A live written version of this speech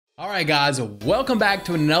Alright guys, welcome back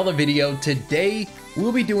to another video. Today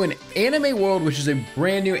we'll be doing Anime World, which is a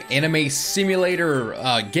brand new anime simulator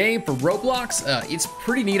game for Roblox. It's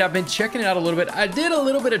pretty neat. I've been checking it out a little bit. I did a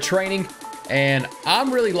little bit of training and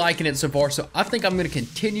I'm really liking it so far, so I think I'm going to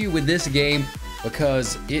continue with this game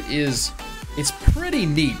because it's pretty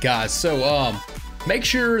neat, guys. So make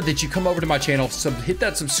sure that you come over to my channel, hit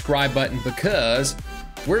that subscribe button because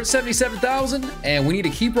we're at 77,000 and we need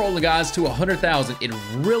to keep rolling, guys, to 100,000. It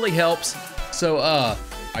really helps. So are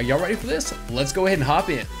y'all ready for this? Let's go ahead and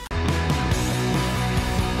hop in.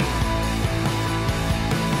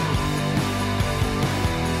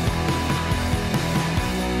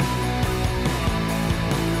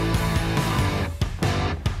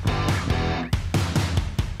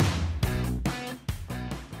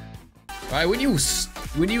 All right, when you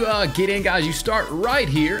get in, guys, you start right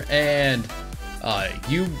here, and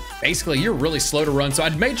you're really slow to run. So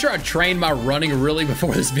I'd made sure I trained my running really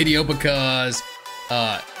before this video because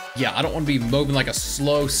yeah, I don't want to be moving like a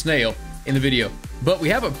slow snail in the video. But we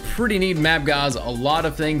have a pretty neat map, guys. A lot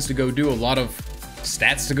of things to go do, a lot of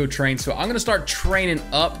stats to go train. So I'm gonna start training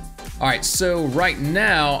up. All right, so right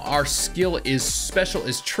now our skill is special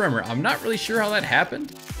is trimmer. I'm not really sure how that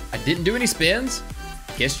happened. I didn't do any spins.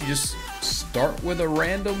 I guess you just start with a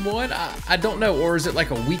random one. I don't know, or is it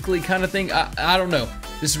like a weekly kind of thing? I don't know.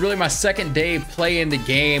 This is really my second day playing the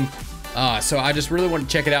game, so I just really want to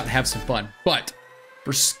check it out and have some fun. But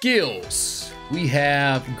for skills, we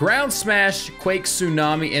have ground smash, quake,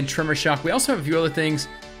 tsunami, and tremor shock. We also have a few other things,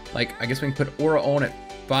 like I guess we can put aura on at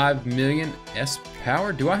 5 million S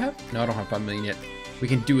power. Do I have? No, I don't have 5 million yet. We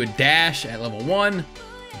can do a dash at level 1,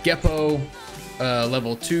 Geppo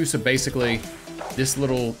level 2. So basically this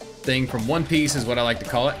little thing from One Piece is what I like to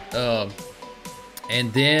call it.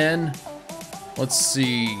 And then let's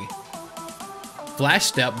see, flash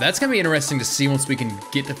step. That's gonna be interesting to see once we can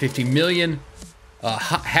get to 50 million.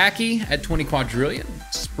 Hacky at 20 quadrillion.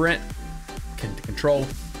 Sprint can control.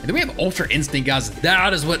 And then we have ultra instinct, guys.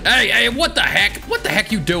 That is what. Hey, what the heck? What the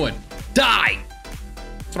heck you doing? Die!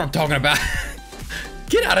 That's what I'm talking about.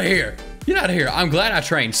 Get out of here. Get out of here. I'm glad I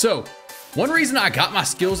trained. So one reason I got my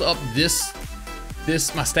skills up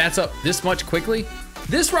my stats up this much quickly,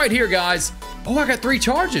 this right here, guys. Oh, I got 3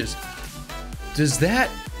 charges. Do you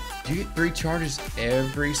get 3 charges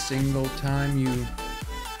every single time you,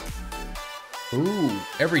 ooh,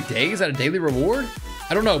 every day? Is that a daily reward?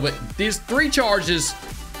 I don't know, but there's 3 charges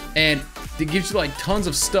and it gives you like tons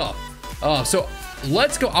of stuff. So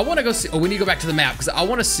let's go. I want to go see, we need to go back to the map because I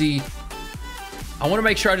want to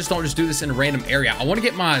make sure I don't just do this in a random area. I want to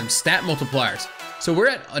get my stat multipliers. So we're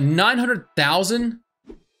at 900,000.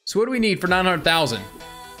 So what do we need for 900,000?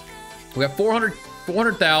 We got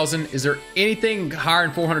 400,000. Is there anything higher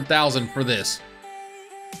than 400,000 for this?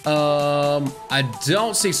 I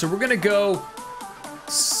don't see. So we're gonna go.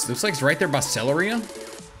 Looks like it's right there by Celerina.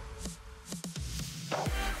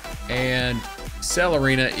 And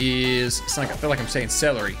Celerina is. It's like I feel like I'm saying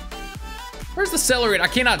celery. Where's the celery? I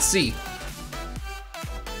cannot see.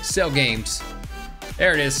 Cell games.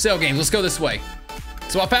 There it is. Cell games. Let's go this way.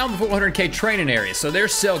 So I found the 400K training area. So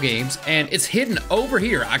there's cell games, and it's hidden over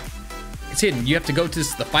here. It's hidden. You have to go to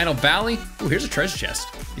the final valley. Oh, here's a treasure chest.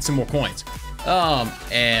 Get some more coins.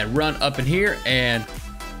 And run up in here, and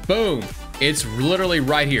boom. It's literally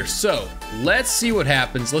right here. So let's see what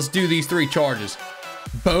happens. Let's do these 3 charges.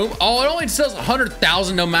 Boom. Oh, it only says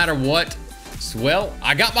 100,000 no matter what. So, well,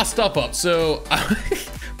 I got my stuff up. So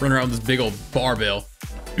run around with this big old barbell.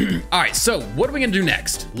 All right, so what are we gonna do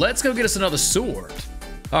next? Let's go get us another sword.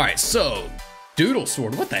 All right, so doodle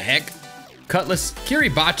sword. What the heck? Cutlass,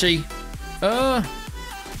 Kiribachi.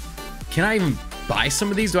 Can I even buy some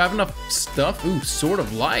of these? Do I have enough stuff? Ooh, sword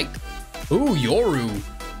of light. Ooh, Yoru.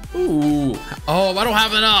 Ooh. Oh, I don't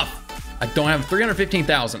have enough. I don't have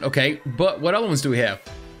 315,000. Okay, but what other ones do we have?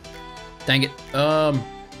 Dang it.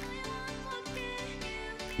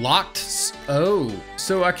 Locked. Oh,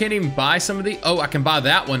 so I can't even buy some of these. Oh, I can buy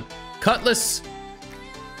that one. Cutlass.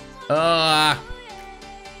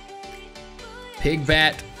 Pig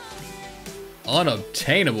bat.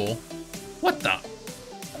 Unobtainable. What the?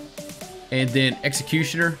 And then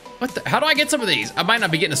executioner. What the? How do I get some of these? I might not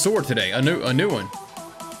be getting a sword today. A new one.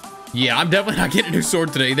 Yeah, I'm definitely not getting a new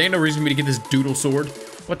sword today. There ain't no reason for me to get this doodle sword.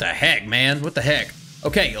 What the heck, man? What the heck?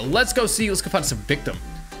 Okay, let's go see. Let's go find some victim.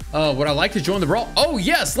 Would I like to join the brawl? Oh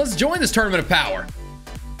yes, let's join this tournament of power.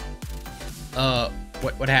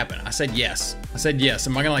 What happened? I said yes. I said yes.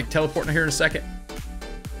 Am I gonna like teleport in here in a second?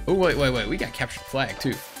 Oh wait. We got captured flag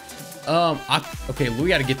too. Okay, we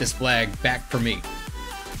got to get this flag back for me.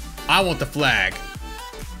 I want the flag.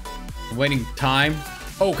 Waiting time.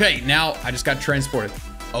 Okay, now I just got transported.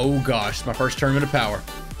 Oh gosh, my first tournament of power.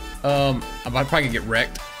 I'm probably gonna get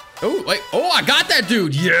wrecked. Oh, wait. Oh, I got that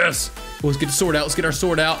dude. Yes. Oh, let's get the sword out. Let's get our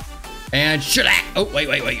sword out. And shit. Oh, wait.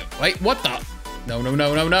 What the? No.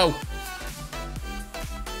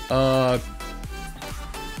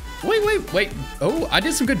 Wait. Oh, I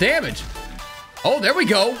did some good damage. Oh, there we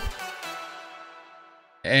go.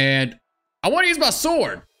 And I want to use my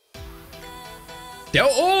sword.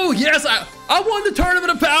 Oh, yes. I won the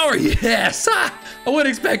tournament of power. Yes. I wasn't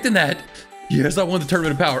expecting that. Yes, I won the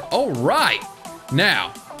tournament of power. All right.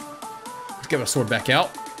 Now, let's get my sword back out.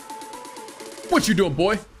 What you doing,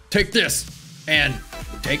 boy? Take this and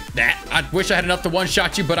take that. I wish I had enough to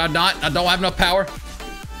one-shot you, but I'm not. I don't have enough power.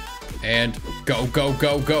 And go.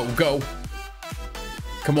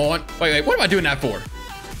 Come on. Wait. What am I doing that for?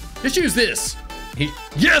 Just use this.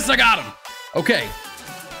 Yes, I got him. Okay.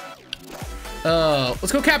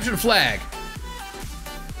 Let's go capture the flag.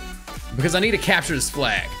 Because I need to capture this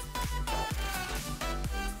flag.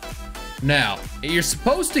 Now, you're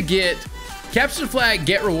supposed to capture the flag,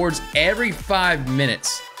 get rewards every 5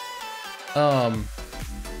 minutes. I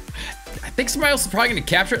think somebody else is probably gonna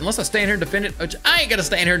capture it unless I stand here and defend it, which I ain't gonna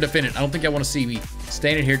stand here and defend it. I don't think I wanna see me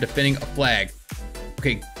standing here defending a flag.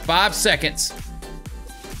 Okay, 5 seconds.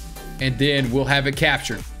 And then we'll have it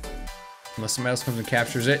captured. Unless somebody else comes and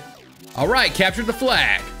captures it. All right, captured the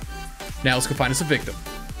flag. Now let's go find us a victim.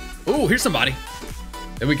 Ooh, here's somebody.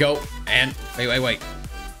 There we go. And wait.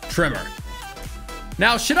 Trimmer.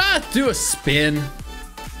 Now, should I do a spin?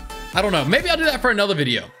 I don't know. Maybe I'll do that for another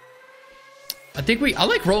video. I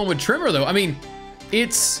like rolling with Trimmer though. I mean,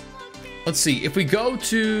 let's see. If we go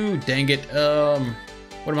to, dang it.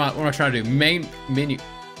 What am I trying to do? Main menu.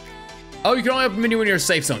 Oh, you can only open a menu when you're in a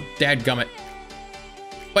safe zone. Dadgummit.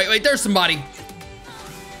 Wait, there's somebody.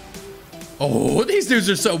 Oh, these dudes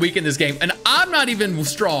are so weak in this game. And I'm not even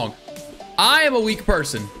strong. I am a weak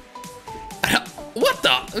person. What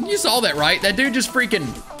the? You saw that, right? That dude just freaking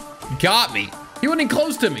got me. He wasn't even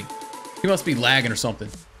close to me. He must be lagging or something.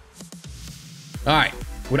 All right.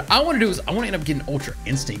 What I want to do is I want to end up getting Ultra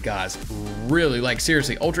Instinct, guys. Really, like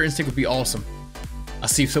seriously, Ultra Instinct would be awesome. I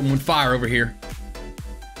see someone fire over here.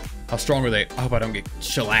 How strong are they? I hope I don't get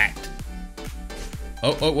shellacked.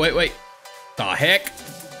 Oh, wait. The heck?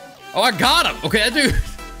 Oh, I got him. Okay, that dude.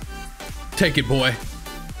 Take it, boy.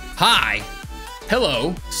 Hi.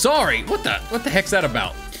 Hello. Sorry. What the heck's that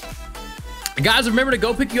about? Guys, remember to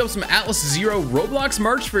go pick you up some AtlasZero Roblox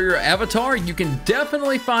merch for your avatar. You can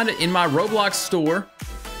definitely find it in my Roblox store.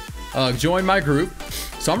 Join my group.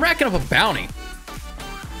 So I'm racking up a bounty.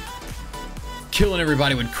 Killing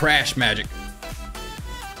everybody with crash magic.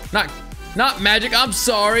 Not magic, I'm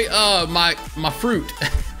sorry. My fruit.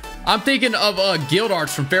 I'm thinking of guild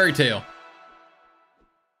arts from Fairy Tale.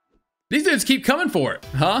 These dudes keep coming for it,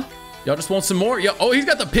 huh? Y'all just want some more? Oh, he's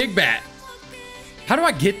got the pig bat. How do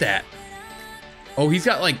I get that? Oh, he's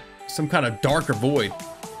got like some kind of darker void.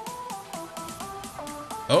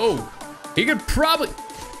 Oh, he could probably,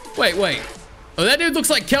 wait. Oh, that dude looks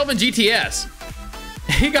like Kelvin GTS.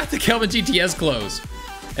 He got the Kelvin GTS clothes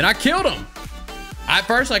and I killed him. At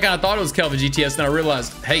first, I kind of thought it was Kelvin GTS, then I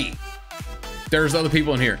realized, hey, there's other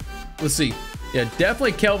people in here. Let's see. Yeah,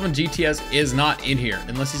 definitely Kelvin GTS is not in here,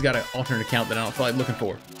 unless he's got an alternate account that I don't feel like looking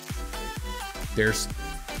for. There's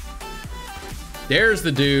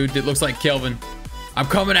the dude that looks like Kelvin. I'm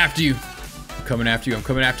coming after you. I'm coming after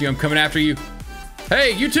you.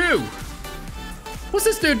 Hey, you too. What's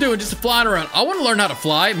this dude doing just flying around? I want to learn how to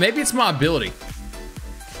fly. Maybe it's my ability.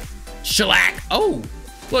 Shellac. Oh,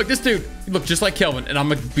 look, this dude, he looked just like Kelvin, and I'm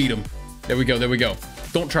gonna beat him. There we go.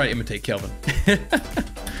 Don't try to imitate Kelvin.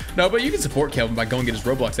 No, but you can support Kelvin by going get his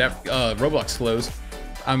Roblox clothes.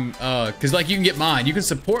 Cause like you can get mine. You can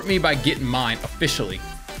support me by getting mine officially.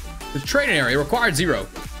 The training area required 0.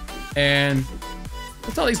 And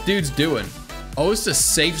what's all these dudes doing? Oh, it's a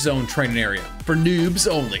safe zone training area for noobs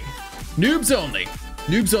only. Noobs only.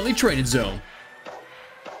 Noobs only training zone.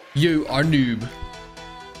 You are noob.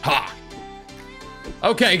 Ha.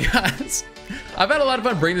 Okay, guys. I've had a lot of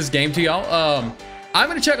fun bringing this game to y'all. I'm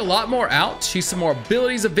gonna check a lot more out. See some more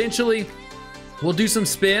abilities eventually. We'll do some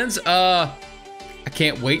spins. I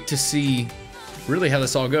can't wait to see really how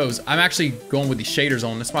this all goes. I'm actually going with the shaders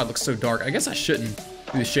on. This might look so dark. I guess I shouldn't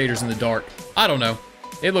do the shaders in the dark. I don't know.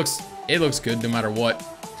 It looks good no matter what.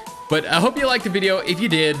 But I hope you liked the video. If you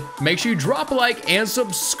did, make sure you drop a like and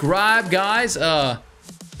subscribe, guys.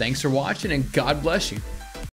 Thanks for watching and God bless you.